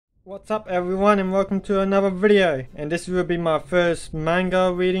What's up everyone, and welcome to another video, and this will be my first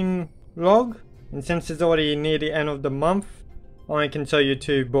manga reading log. And since it's already near the end of the month, I only can show you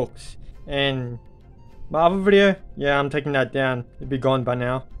 2 books. And my other video, yeah, I'm taking that down, it'll be gone by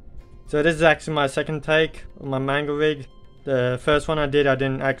now. So this is actually my second take on my manga rig. The first one I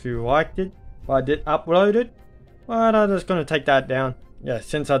didn't actually like it, but I did upload it. But I'm just gonna take that down, yeah,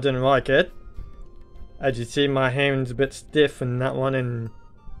 since I didn't like it. As you see, my hand's a bit stiff in that one, and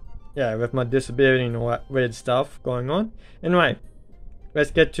yeah, with my disability and all that weird stuff going on. Anyway,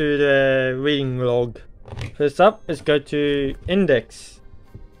 let's get to the reading log. First up, let's go to index.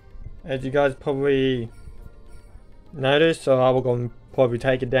 As you guys probably noticed, so I will go and probably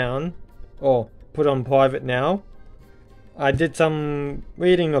take it down or put it on private now. I did some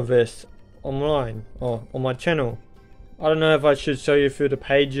reading of this online or on my channel. I don't know if I should show you through the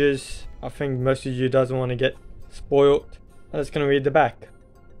pages. I think most of you doesn't want to get spoiled. I'm just gonna read the back.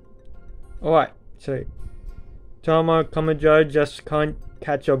 Alright, so Tama Kamajo just can't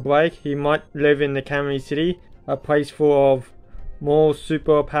catch a break. He might live in the Kamui City, a place full of more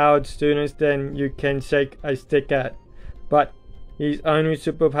super-powered students than you can shake a stick at. But his only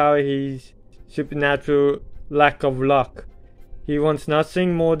superpower is supernatural lack of luck. He wants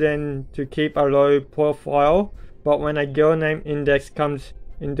nothing more than to keep a low profile, but when a girl named Index comes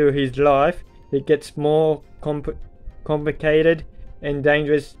into his life, it gets more complicated and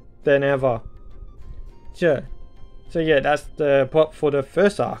dangerous than ever. Sure. So yeah, that's the plot for the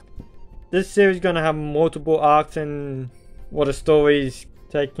first arc. This series is gonna have multiple arcs and what the story is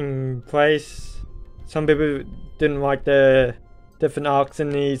taking place. Some people didn't like the different arcs in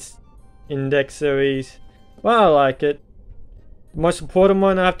these index series. Well, I like it. The most important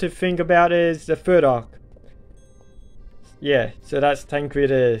one I have to think about is the third arc. Yeah, so that's technically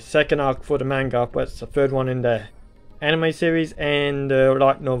the second arc for the manga, but it's the third one in the anime series and the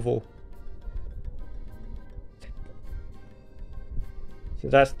light novel. So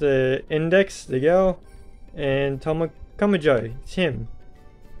that's the index, the girl, and Tama Kamajo, it's him.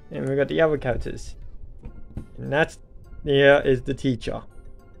 And we got the other characters. And that's, here is the teacher.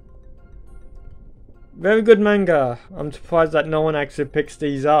 Very good manga. I'm surprised that no one actually picks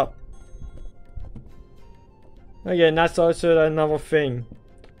these up. Okay, and that's also another thing.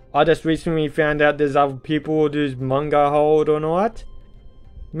 I just recently found out there's other people who do manga hold or not.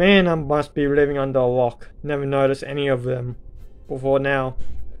 Man, I must be living under a rock. Never noticed any of them before now.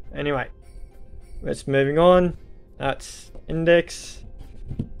 Anyway, let's moving on. That's index.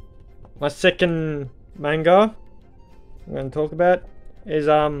 My second manga I'm going to talk about is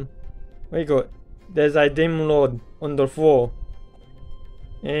what do you call it? There's a demon lord on the floor.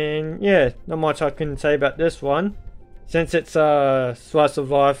 And yeah, not much I can say about this one, since it's a slice of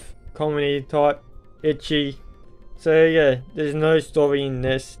life comedy type, itchy. So yeah, there's no story in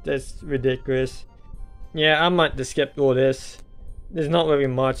this. That's ridiculous. Yeah, I might just skip all this. There's not very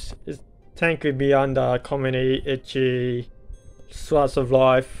much. It's technically beyond a comedy, itchy, slice of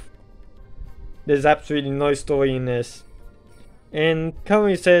life. There's absolutely no story in this. And can't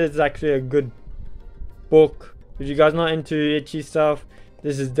really say it's actually a good book. If you guys not into itchy stuff,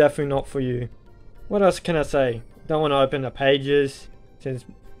 this is definitely not for you. What else can I say? Don't want to open the pages, since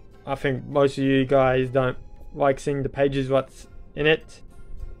I think most of you guys don't like seeing the pages what's in it.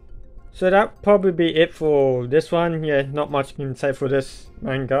 So that'll probably be it for this one. Yeah, not much you can say for this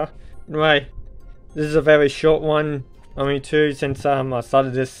manga. Anyway, this is a very short one, only 2, since I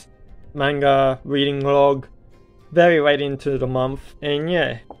started this manga reading log very late into the month. And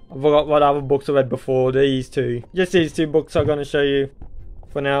yeah, I forgot what other books I read before these 2. Just these 2 books I'm going to show you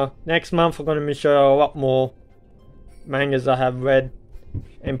for now. Next month I'm going to be showing a lot more mangas I have read,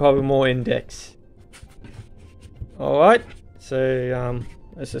 and probably more index. Alright, so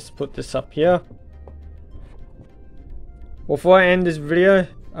let's just put this up here. Before I end this video,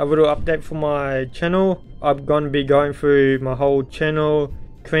 a little update for my channel. I'm going to be going through my whole channel,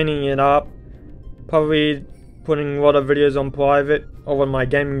 cleaning it up, probably putting a lot of videos on private, or one of my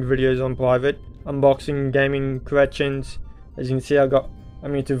gaming videos on private, unboxing, gaming corrections. As you can see,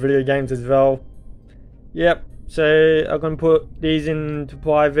 I'm into video games as well. Yep, so I'm going to put these into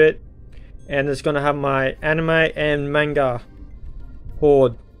private, and it's going to have my anime and manga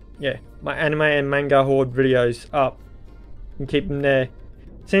horde. Yeah, my anime and manga horde videos up, and keep them there.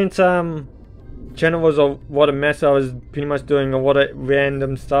 Since channel was what a mess, I was pretty much doing a lot of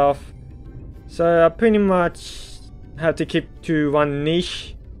random stuff, so I pretty much have to keep to one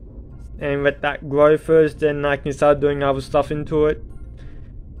niche and let that grow first, then I can start doing other stuff into it.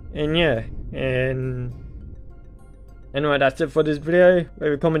 And yeah, and anyway, that's it for this video.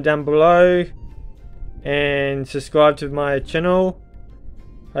 Leave a comment down below and subscribe to my channel.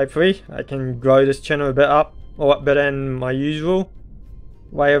 hopefully I can grow this channel a bit up, a lot better than my usual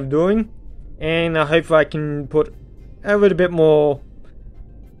way of doing, and I hope I can put a little bit more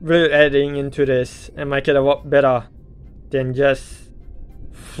video editing into this and make it a lot better than just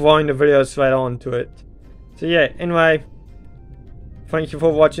throwing the video straight onto it. So yeah, anyway, thank you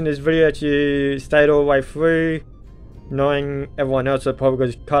for watching this video that you stayed all the way through, knowing everyone else will probably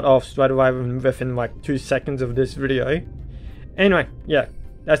just cut off straight away within like 2 seconds of this video. Anyway, yeah,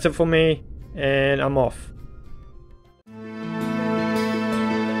 that's it for me, and I'm off.